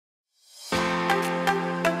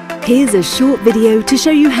Here's a short video to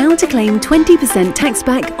show you how to claim 20% tax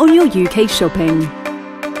back on your UK shopping.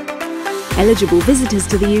 Eligible visitors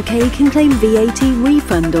to the UK can claim VAT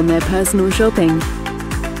refund on their personal shopping,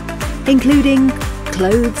 including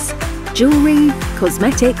clothes, jewellery,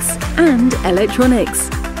 cosmetics and electronics.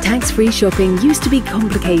 Tax-free shopping used to be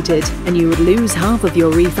complicated and you would lose half of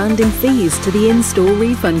your refund in fees to the in-store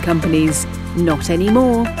refund companies. Not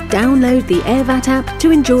anymore. Download the Airvat app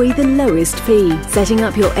to enjoy the lowest fee. Setting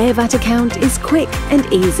up your Airvat account is quick and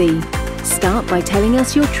easy. Start by telling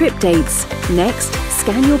us your trip dates. Next,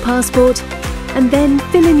 scan your passport and then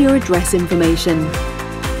fill in your address information.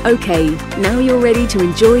 Okay, now you're ready to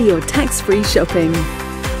enjoy your tax-free shopping.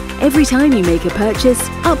 Every time you make a purchase,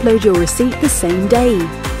 upload your receipt the same day.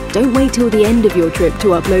 Don't wait till the end of your trip to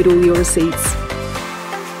upload all your receipts.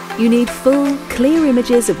 You need full, clear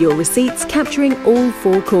images of your receipts capturing all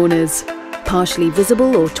four corners. Partially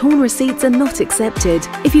visible or torn receipts are not accepted.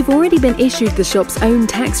 If you've already been issued the shop's own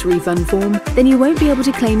tax refund form, then you won't be able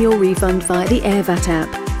to claim your refund via the Airvat app.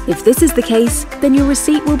 If this is the case, then your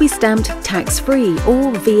receipt will be stamped tax-free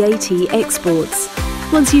or VAT exports.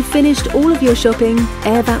 Once you've finished all of your shopping,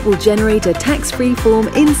 Airvat will generate a tax-free form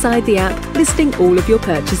inside the app listing all of your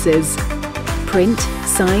purchases. Print,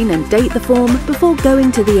 sign and date the form before going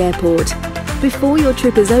to the airport. Before your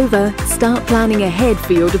trip is over, start planning ahead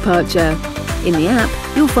for your departure. In the app,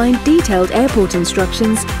 you'll find detailed airport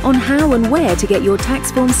instructions on how and where to get your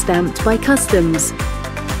tax form stamped by customs.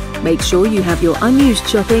 Make sure you have your unused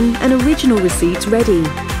shopping and original receipts ready.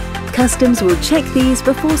 Customs will check these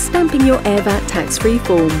before stamping your Airvat tax-free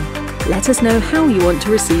form. Let us know how you want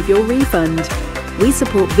to receive your refund. We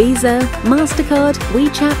support Visa, MasterCard,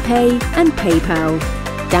 WeChat Pay and PayPal.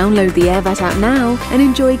 Download the Airvat app now and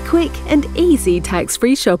enjoy quick and easy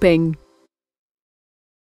tax-free shopping.